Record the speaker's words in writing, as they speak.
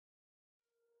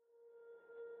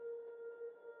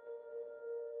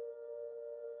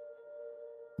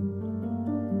Hello,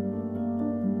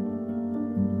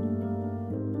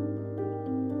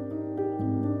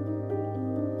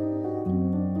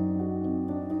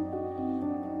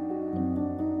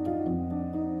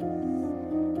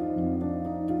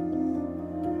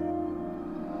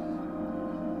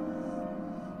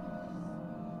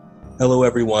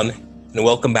 everyone, and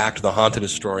welcome back to the Haunted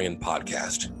Historian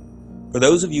podcast. For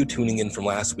those of you tuning in from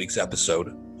last week's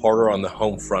episode, Horror on the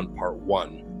Homefront Part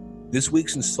 1, this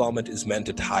week's installment is meant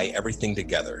to tie everything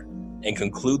together and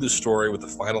conclude the story with the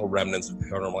final remnants of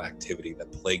paranormal activity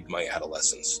that plagued my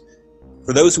adolescence.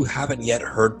 For those who haven't yet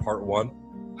heard Part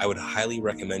 1, I would highly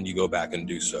recommend you go back and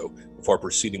do so before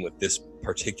proceeding with this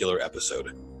particular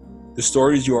episode. The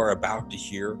stories you are about to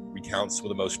hear recount some of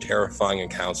the most terrifying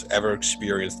accounts ever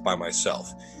experienced by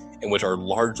myself, and which are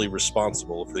largely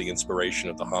responsible for the inspiration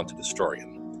of the Haunted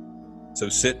Historian. So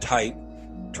sit tight,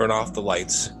 turn off the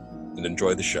lights, and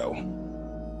enjoy the show.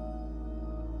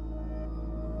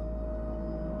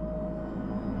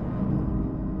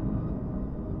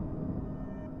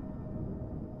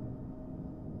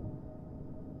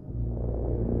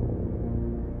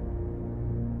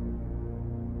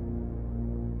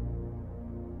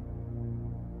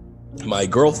 My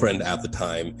girlfriend at the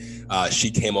time, she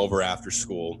came over after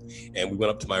school and we went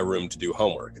up to my room to do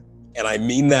homework. And I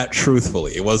mean that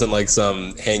truthfully. It wasn't like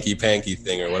some hanky-panky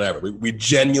thing or whatever. We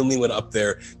genuinely went up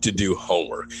there to do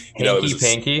homework.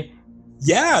 Hanky-panky?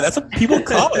 Yeah, that's what people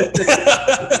call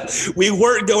it. We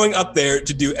weren't going up there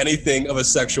to do anything of a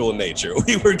sexual nature.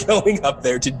 We were going up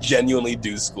there to genuinely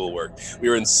do schoolwork. We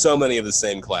were in so many of the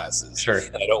same classes. Sure.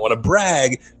 And I don't want to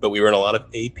brag, but we were in a lot of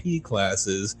AP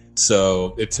classes,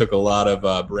 so it took a lot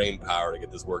of brain power to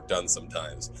get this work done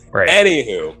sometimes. Right.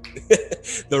 Anywho,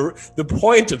 the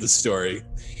point of the story,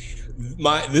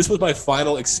 this was my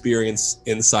final experience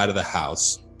inside of the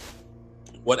house.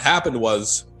 What happened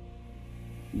was,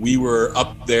 we were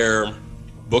up there,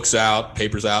 books out,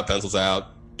 papers out, pencils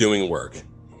out, doing work.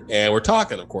 And we're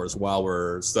talking, of course, while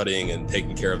we're studying and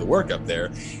taking care of the work up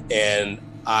there. And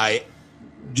I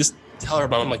just tell her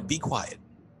about it. I'm like, be quiet.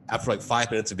 After like 5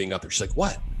 minutes of being up there, she's like,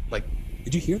 what? I'm like,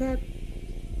 did you hear that?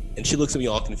 And she looks at me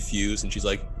all confused and she's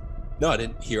like, no, I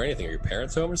didn't hear anything. Are your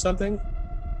parents home or something?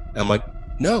 And I'm like,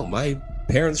 no, my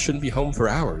parents shouldn't be home for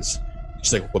hours.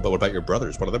 She's like, what about your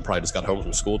brothers? One of them probably just got home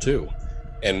from school too.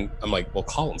 And I'm like, well,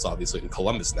 Colin's obviously in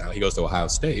Columbus now. He goes to Ohio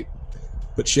State.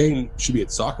 But Shane should be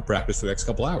at soccer practice for the next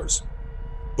couple hours.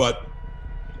 But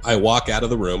I walk out of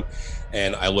the room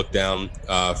and I look down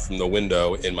from the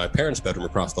window in my parents' bedroom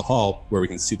across the hall where we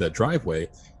can see that driveway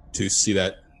to see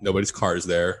that nobody's car is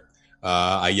there.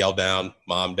 I yell down,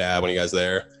 Mom, Dad, when are you guys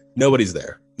there? Nobody's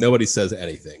there. Nobody says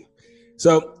anything.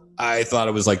 So I thought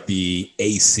it was like the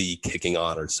AC kicking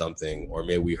on or something, or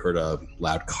maybe we heard a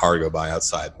loud car go by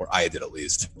outside, or I did at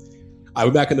least. I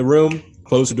went back in the room,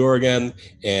 closed the door again,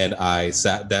 and I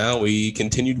sat down. We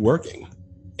continued working.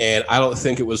 And I don't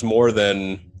think it was more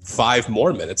than 5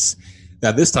 more minutes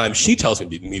that this time she tells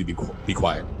me to be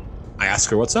quiet. I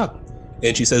ask her what's up.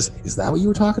 And she says, is that what you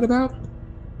were talking about?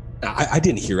 I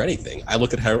didn't hear anything. I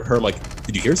look at her, I'm like,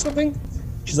 did you hear something?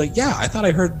 She's like, yeah, I thought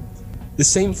I heard the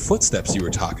same footsteps you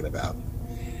were talking about.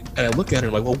 And I look at her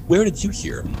and I'm like, well, where did you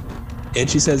hear them? And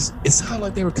she says, it sounded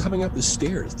like they were coming up the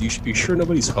stairs. You should be sure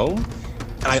nobody's home.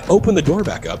 And I open the door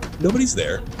back up. Nobody's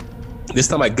there. This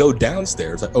time I go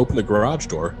downstairs. I open the garage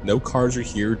door. No cars are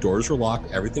here. Doors are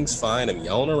locked. Everything's fine. I'm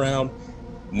yelling around.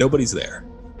 Nobody's there.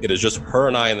 It is just her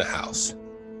and I in the house.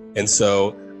 And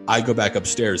so I go back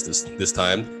upstairs this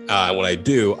time. When I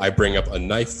do, I bring up a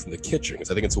knife from the kitchen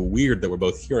because I think it's weird that we're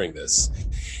both hearing this.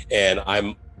 And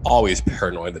I'm always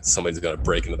paranoid that somebody's going to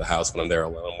break into the house when I'm there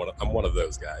alone. I'm one of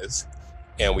those guys.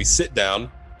 And we sit down.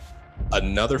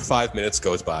 Another 5 minutes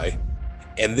goes by.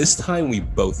 And this time we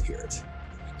both hear it.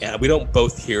 And we don't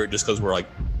both hear it just because we're like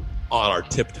on our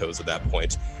tiptoes at that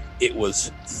point. It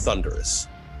was thunderous.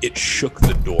 It shook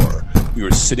the door. We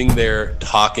were sitting there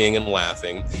talking and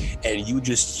laughing, and you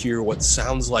just hear what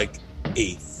sounds like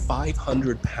a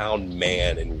 500-pound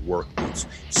man in work boots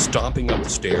stomping up the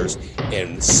stairs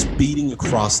and speeding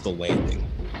across the landing.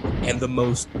 And the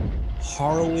most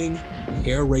harrowing,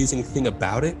 hair-raising thing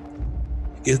about it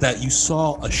is that you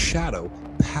saw a shadow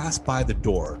pass by the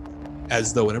door,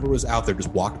 as though whatever was out there just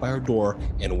walked by our door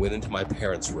and went into my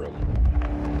parents' room.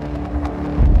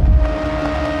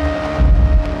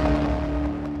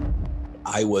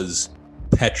 I was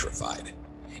petrified,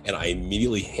 and I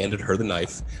immediately handed her the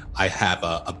knife. I have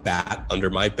a bat under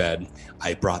my bed.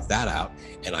 I brought that out,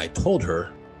 and I told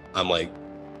her, I'm like,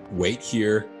 wait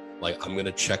here. Like, I'm going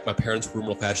to check my parents' room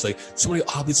real fast. She's like, somebody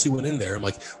obviously went in there. I'm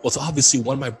like, well, it's obviously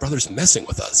one of my brothers messing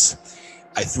with us.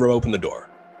 I throw open the door.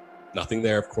 Nothing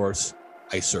there, of course.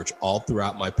 I search all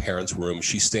throughout my parents' room.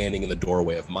 She's standing in the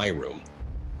doorway of my room.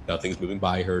 Nothing's moving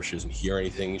by her. She doesn't hear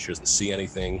anything. She doesn't see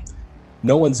anything.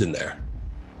 No one's in there.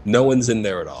 No one's in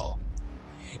there at all.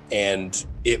 And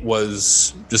it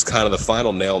was just kind of the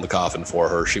final nail in the coffin for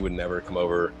her. She would never come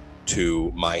over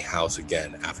to my house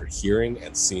again after hearing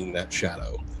and seeing that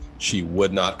shadow. She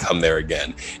would not come there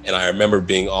again. And I remember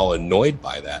being all annoyed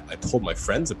by that. I told my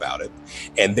friends about it,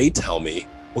 and they tell me,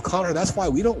 well, Connor, that's why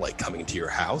we don't like coming to your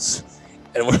house.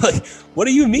 And we're like, what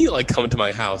do you mean, like, coming to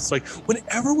my house? Like,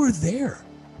 whenever we're there,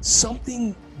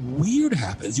 something weird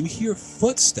happens. You hear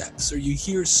footsteps or you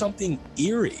hear something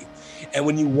eerie. And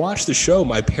when you watch the show,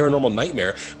 My Paranormal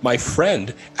Nightmare, my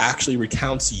friend actually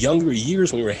recounts younger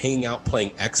years when we were hanging out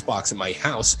playing Xbox at my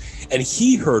house, and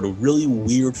he heard really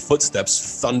weird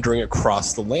footsteps thundering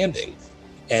across the landing.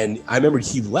 And I remember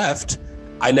he left.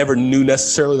 I never knew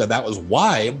necessarily that was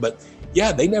why, but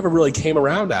yeah, they never really came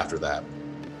around after that.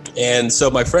 And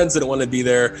so my friends didn't want to be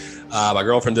there. My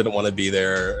girlfriend didn't want to be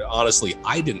there. Honestly,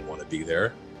 I didn't want to be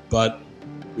there, but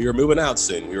we were moving out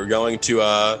soon. We were going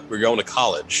to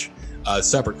college.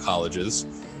 Separate colleges,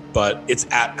 but it's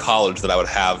at college that I would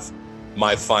have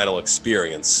my final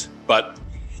experience. But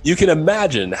you can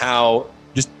imagine how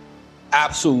just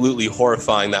absolutely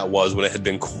horrifying that was when it had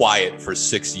been quiet for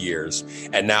 6 years,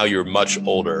 and now you're much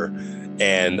older,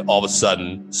 and all of a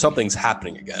sudden something's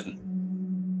happening again.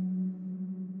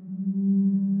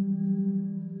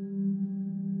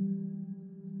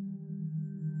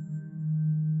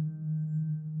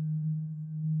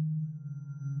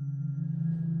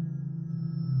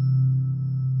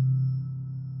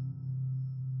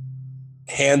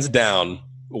 Hands down,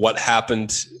 what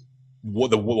happened,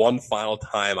 the one final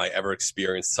time I ever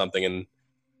experienced something in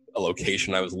a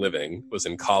location I was living was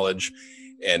in college,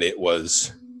 and it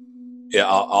was, yeah,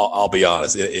 I'll be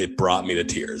honest, it brought me to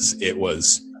tears. It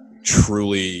was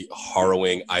truly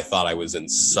harrowing. I thought I was in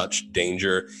such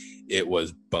danger. It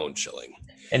was bone chilling.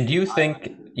 And do you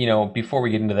think, before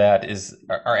we get into that,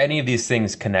 are any of these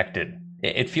things connected?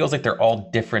 It feels like they're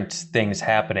all different things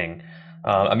happening.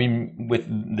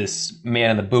 With this man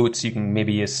in the boots, you can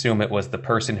maybe assume it was the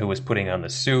person who was putting on the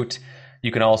suit.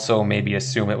 You can also maybe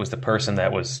assume it was the person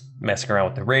that was messing around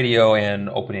with the radio and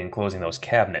opening and closing those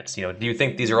cabinets. Do you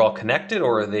think these are all connected,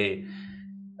 or are they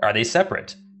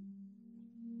separate?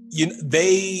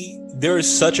 There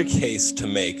is such a case to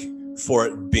make for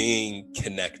it being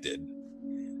connected.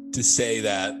 To say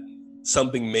that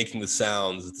something making the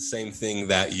sounds is the same thing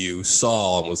that you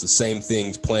saw, and was the same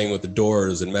things playing with the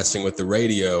doors and messing with the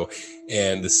radio,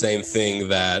 and the same thing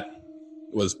that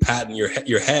was patting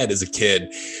your head as a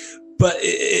kid. But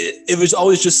it was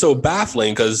always just so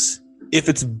baffling, because if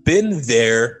it's been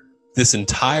there this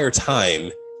entire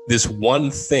time, this one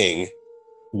thing,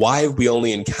 why have we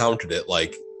only encountered it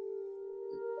like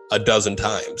a dozen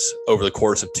times over the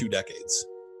course of 2 decades?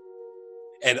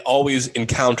 And always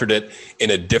encountered it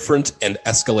in a different and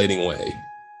escalating way.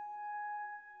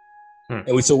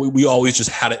 And we always just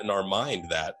had it in our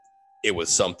mind that it was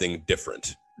something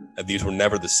different. That these were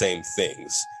never the same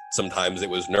things. Sometimes it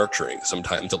was nurturing.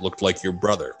 Sometimes it looked like your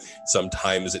brother.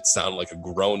 Sometimes it sounded like a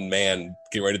grown man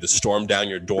getting ready to storm down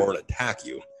your door and attack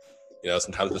you.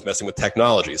 Sometimes it was messing with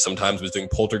technology. Sometimes it was doing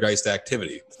poltergeist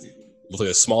activity. It looked like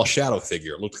a small shadow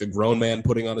figure. It looked like a grown man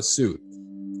putting on a suit.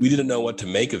 We didn't know what to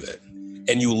make of it.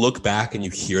 And you look back and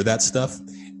you hear that stuff,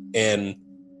 and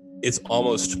it's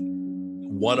almost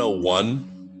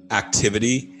 101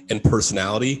 activity and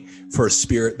personality for a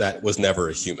spirit that was never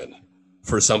a human,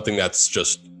 for something that's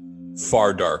just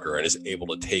far darker and is able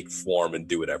to take form and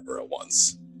do whatever it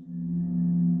wants.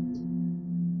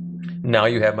 Now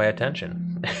you have my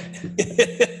attention.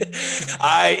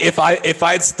 If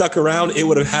I'd stuck around, it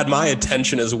would have had my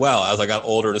attention as well. As I got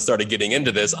older and started getting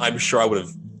into this, I'm sure I would have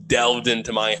delved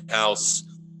into my house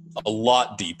a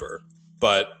lot deeper,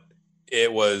 but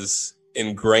it was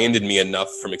ingrained in me enough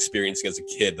from experiencing as a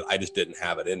kid that I just didn't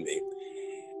have it in me.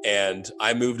 And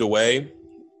I moved away.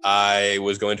 I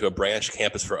was going to a branch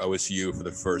campus for OSU for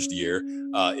the first year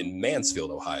in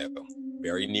Mansfield, Ohio,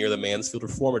 very near the Mansfield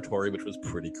Reformatory, which was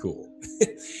pretty cool.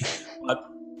 But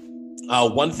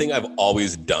one thing I've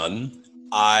always done,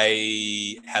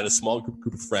 I had a small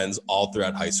group of friends all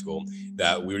throughout high school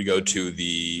that we would go to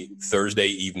the Thursday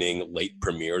evening late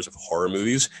premieres of horror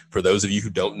movies. For those of you who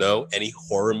don't know, any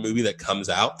horror movie that comes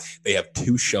out, they have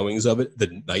 2 showings of it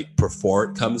the night before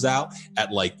it comes out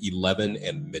at like 11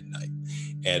 and midnight.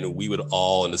 And we would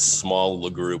all, in a small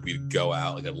little group, we'd go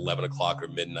out like at 11 o'clock or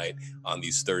midnight on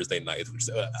these Thursday nights, which is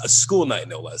a school night,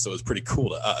 no less. So it was pretty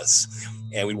cool to us.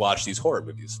 And we'd watch these horror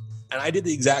movies. And I did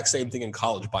the exact same thing in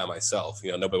college by myself.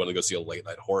 Nobody wanted to go see a late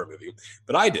night horror movie,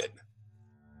 but I did.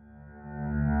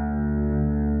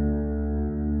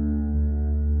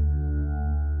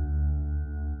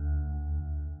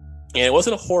 And it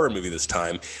wasn't a horror movie this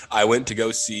time. I went to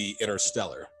go see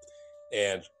Interstellar,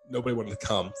 and nobody wanted to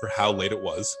come for how late it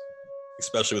was,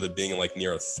 especially with it being like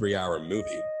near a 3-hour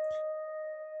movie.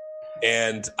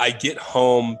 And I get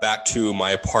home back to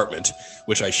my apartment,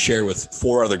 which I share with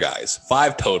 4 other guys,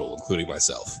 5 total, including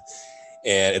myself.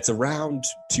 And it's around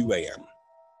 2 a.m.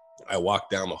 I walk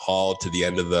down the hall to the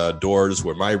end of the doors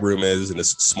where my room is, in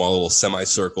this small little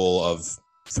semicircle of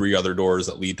 3 other doors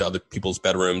that lead to other people's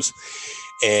bedrooms.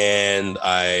 And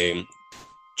I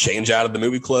change out of the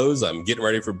movie clothes. I'm getting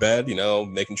ready for bed,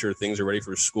 making sure things are ready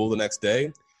for school the next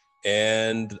day.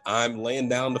 And I'm laying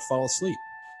down to fall asleep.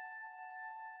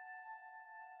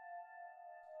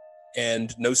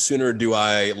 And no sooner do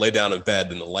I lay down in bed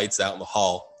than the lights out in the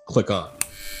hall click on.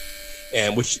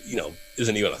 And which,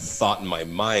 isn't even a thought in my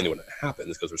mind when it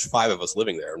happens, because there's 5 of us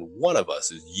living there, and one of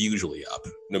us is usually up,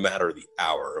 no matter the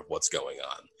hour of what's going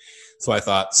on. So I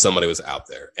thought somebody was out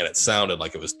there, and it sounded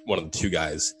like it was one of the 2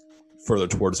 guys further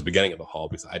towards the beginning of the hall,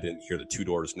 because I didn't hear the 2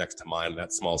 doors next to mine,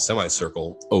 that small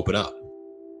semicircle, open up.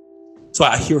 So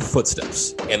I hear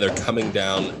footsteps, and they're coming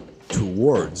down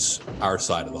towards our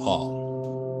side of the hall.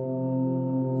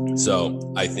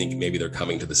 So I think maybe they're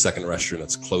coming to the second restroom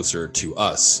that's closer to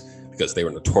us, because they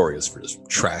were notorious for just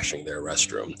trashing their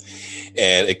restroom.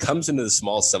 And it comes into the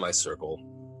small semicircle,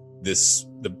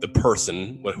 the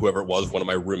person, whoever it was, one of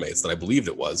my roommates that I believed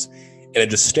it was, and it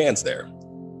just stands there.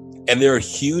 And there are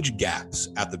huge gaps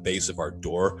at the base of our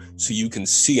door, so you can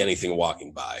see anything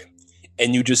walking by.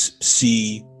 And you just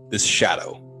see this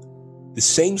shadow, the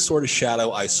same sort of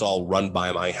shadow I saw run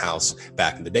by my house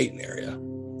back in the Dayton area.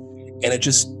 And it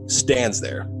just stands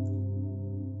there.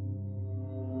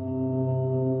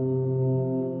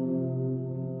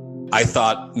 I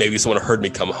thought maybe someone heard me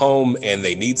come home and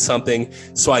they need something.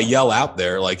 So I yell out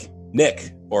there like,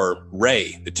 Nick or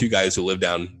Ray, the 2 guys who live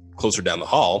closer down the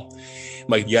hall. I'm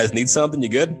like, you guys need something? You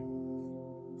good?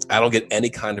 I don't get any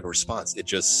kind of response. It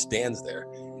just stands there.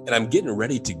 And I'm getting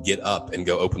ready to get up and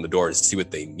go open the door and see what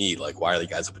they need. Like, why are the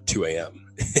guys up at 2 a.m.?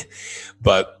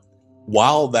 But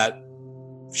while that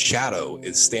shadow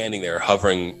is standing there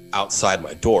hovering outside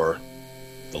my door,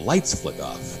 the lights flick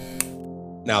off.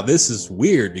 Now, this is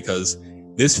weird because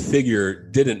this figure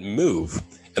didn't move,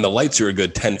 and the lights are a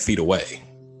good 10 feet away.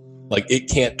 Like, it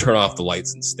can't turn off the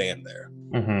lights and stand there.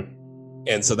 Mm-hmm.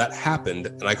 And so that happened,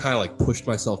 and I kind of like pushed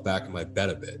myself back in my bed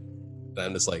a bit. And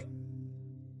I'm just like,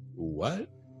 what?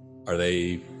 Are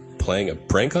they playing a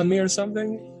prank on me or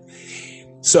something?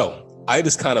 So I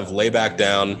just kind of lay back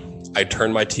down. I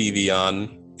turn my TV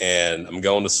on, and I'm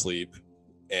going to sleep.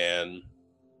 And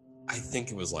I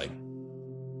think it was like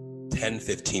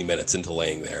 10-15 minutes into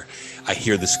laying there, I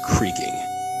hear this creaking.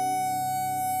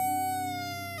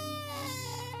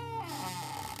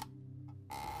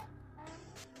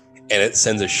 And it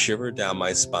sends a shiver down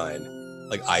my spine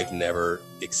like I've never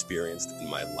experienced in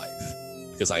my life,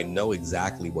 because I know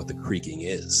exactly what the creaking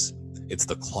is. It's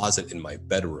the closet in my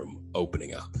bedroom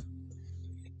opening up.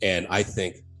 And I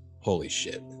think, holy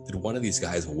shit, did one of these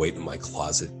guys wait in my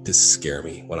closet to scare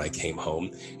me when I came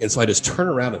home? And so I just turn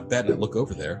around in bed and I look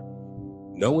over there.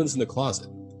 No one's in the closet.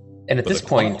 And at this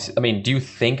point, do you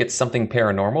think it's something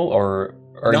paranormal, or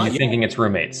are you thinking it's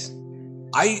roommates?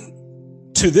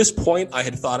 To this point, I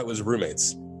had thought it was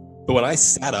roommates. But when I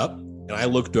sat up and I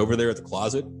looked over there at the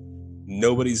closet,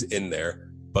 nobody's in there,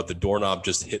 but the doorknob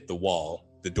just hit the wall.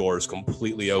 The door is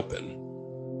completely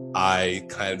open. I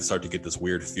kind of start to get this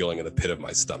weird feeling in the pit of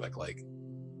my stomach, like,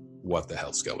 what the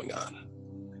hell's going on?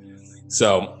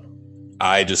 So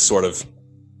I just sort of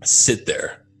sit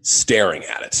there staring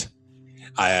at it.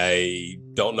 I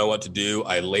don't know what to do.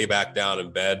 I lay back down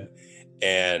in bed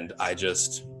and I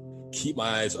just keep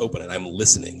my eyes open and I'm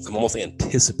listening. I'm almost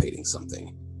anticipating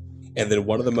something. And then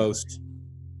one of the most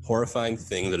horrifying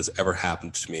things that has ever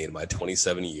happened to me in my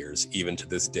 27 years, even to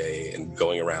this day, and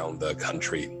going around the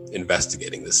country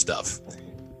investigating this stuff,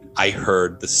 I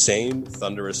heard the same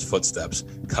thunderous footsteps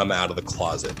come out of the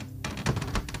closet.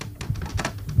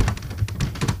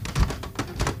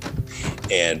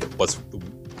 And what's the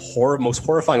most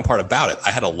horrifying part about it,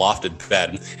 I had a lofted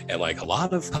bed, and like a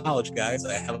lot of college guys,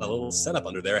 I had a little setup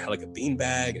under there. I had like a bean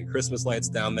bag and Christmas lights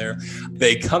down there.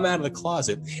 They come out of the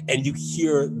closet, and you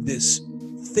hear this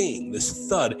thing, this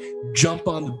thud, jump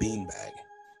on the bean bag.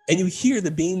 And you hear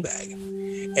the bean bag.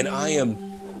 And I am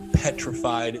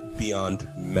petrified beyond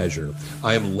measure.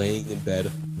 I am laying in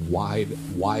bed,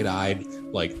 wide-eyed,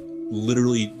 like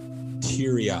literally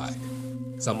teary-eyed.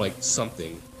 So I'm like,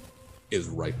 something is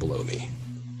right below me,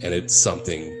 and it's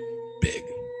something big.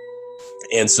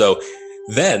 And so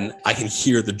then I can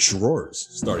hear the drawers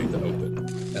starting to open,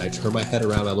 and I turn my head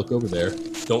around, I look over there,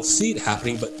 don't see it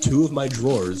happening, but 2 of my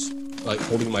drawers like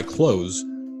holding my clothes,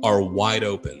 are wide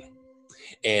open.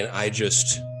 And I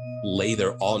just lay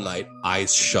there all night,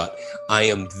 eyes shut. I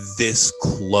am this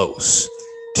close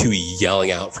to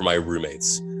yelling out for my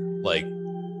roommates. Like,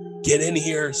 get in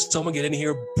here, someone get in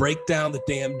here, break down the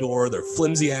damn door. They're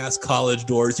flimsy ass college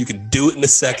doors. You can do it in a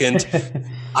second.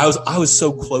 I was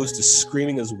so close to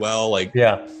screaming as well. Like,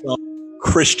 yeah.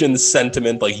 Christian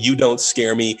sentiment, like, you don't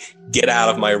scare me, get out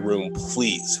of my room,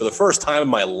 please. For the first time in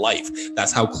my life,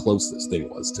 that's how close this thing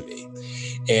was to me.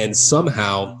 And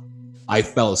somehow I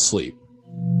fell asleep.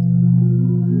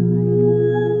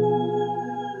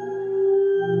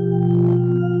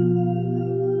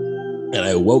 And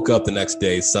I woke up the next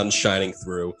day, sun shining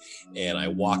through, and I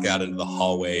walk out into the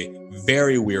hallway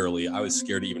very wearily. I was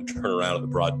scared to even turn around in the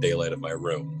broad daylight of my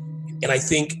room. And I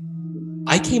think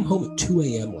I came home at 2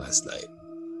 a.m. last night.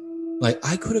 Like,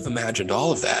 I could have imagined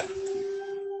all of that.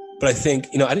 But I think,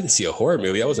 I didn't see a horror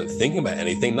movie. I wasn't thinking about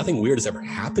anything. Nothing weird has ever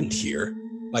happened here.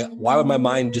 Like, why would my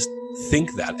mind just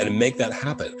think that and make that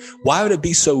happen? Why would it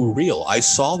be so real? I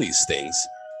saw these things.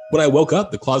 When I woke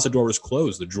up, the closet door was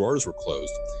closed. The drawers were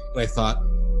closed. And I thought,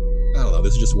 I don't know,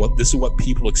 this is what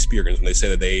people experience when they say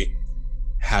that they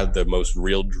had the most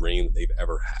real dream that they've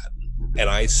ever had.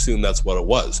 And I assume that's what it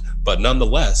was. But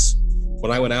nonetheless,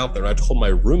 when I went out there and I told my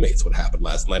roommates what happened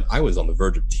last night, I was on the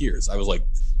verge of tears. I was like,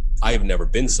 I have never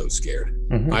been so scared.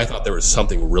 Mm-hmm. I thought there was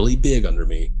something really big under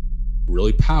me,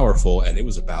 really powerful, and it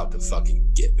was about to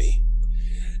fucking get me.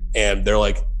 And they're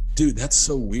like, dude, that's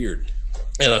so weird.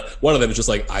 And one of them is just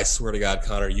like, I swear to God,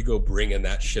 Connor, you go bringing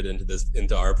that shit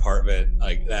into our apartment.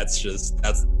 Like,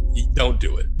 don't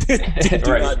do it.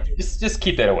 Right. Not do it. Just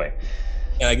keep that away.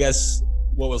 And I guess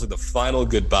what was like the final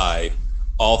goodbye,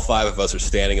 all five of us are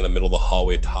standing in the middle of the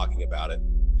hallway talking about it,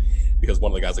 because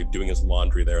one of the guys like doing his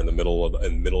laundry there in the middle of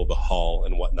the hall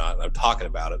and whatnot. And I'm talking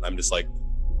about it. And I'm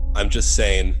just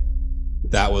saying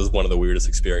that was one of the weirdest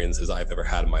experiences I've ever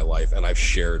had in my life. And I've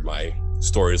shared my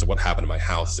stories of what happened in my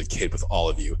house as a kid with all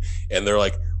of you. And they're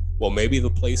like, well, maybe the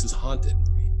place is haunted.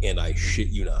 And I shit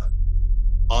you not.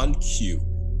 On cue,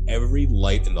 every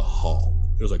light in the hall,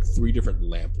 there's like 3 different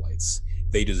lamp lights.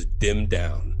 They just dim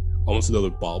down, almost as though the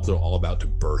bulbs are all about to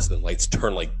burst, and lights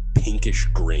turn like pinkish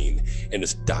green and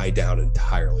just die down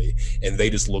entirely. And they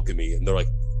just look at me and they're like,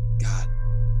 God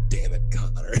damn it,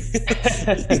 Connor.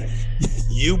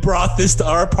 You brought this to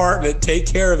our apartment. Take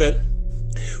care of it.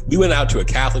 We went out to a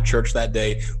Catholic church that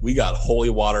day. We got holy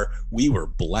water. We were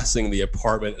blessing the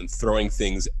apartment and throwing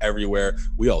things everywhere.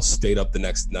 We all stayed up the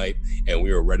next night and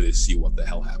we were ready to see what the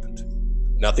hell happened.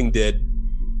 Nothing did.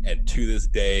 And to this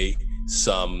day,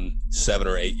 some 7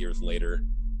 or 8 years later,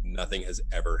 nothing has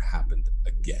ever happened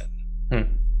again.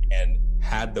 And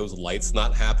had those lights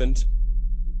not happened,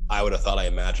 I would have thought I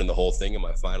imagined the whole thing, and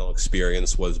my final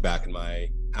experience was back in my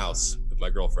house with my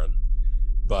girlfriend.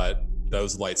 But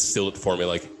those lights sealed it for me,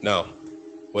 like, no,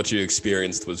 what you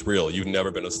experienced was real. You've never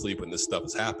been asleep when this stuff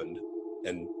has happened.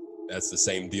 And that's the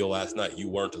same deal last night. You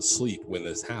weren't asleep when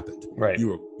this happened. Right. You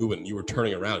were moving, you were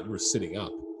turning around, you were sitting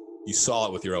up. You saw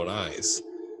it with your own eyes.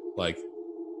 Like,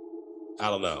 I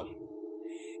don't know.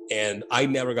 And I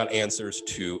never got answers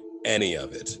to any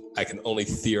of it. I can only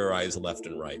theorize left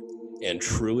and right. And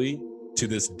truly, to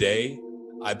this day,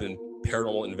 I've been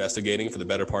paranormal investigating for the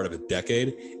better part of a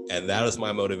decade, and that is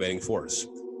my motivating force.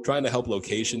 Trying to help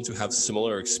locations who have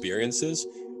similar experiences,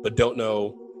 but don't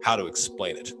know how to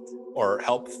explain it. Or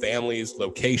help families,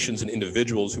 locations, and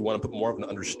individuals who want to put more of an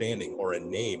understanding or a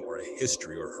name or a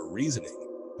history or a reasoning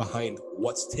behind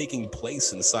what's taking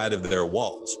place inside of their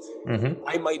walls. Mm-hmm.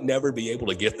 I might never be able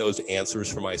to get those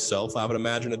answers for myself, I would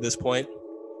imagine at this point,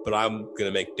 but I'm going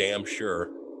to make damn sure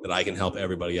that I can help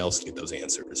everybody else get those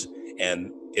answers.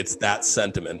 And it's that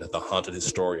sentiment that the Haunted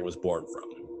Historian was born from.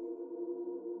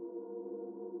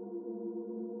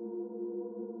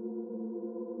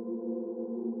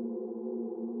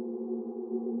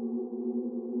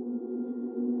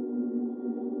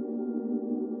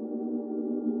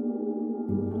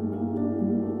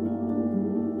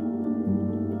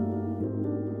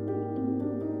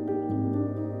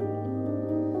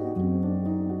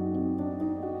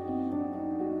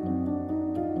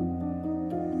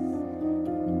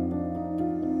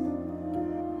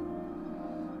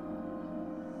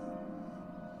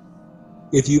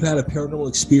 If you've had a paranormal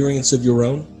experience of your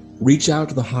own, reach out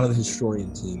to the Haunted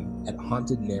Historian team at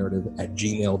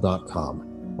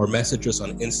hauntednarrative@gmail.com or message us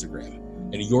on Instagram,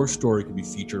 and your story could be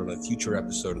featured on a future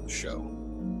episode of the show.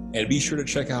 And be sure to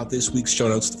check out this week's show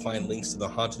notes to find links to the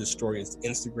Haunted Historian's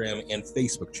Instagram and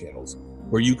Facebook channels,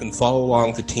 where you can follow along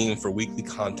with the team for weekly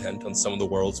content on some of the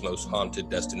world's most haunted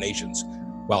destinations,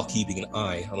 while keeping an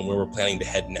eye on where we're planning to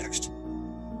head next.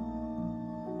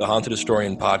 The Haunted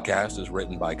Historian podcast is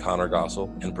written by Connor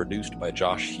Gossel and produced by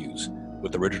Josh Hughes,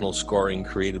 with original scoring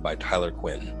created by Tyler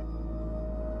Quinn.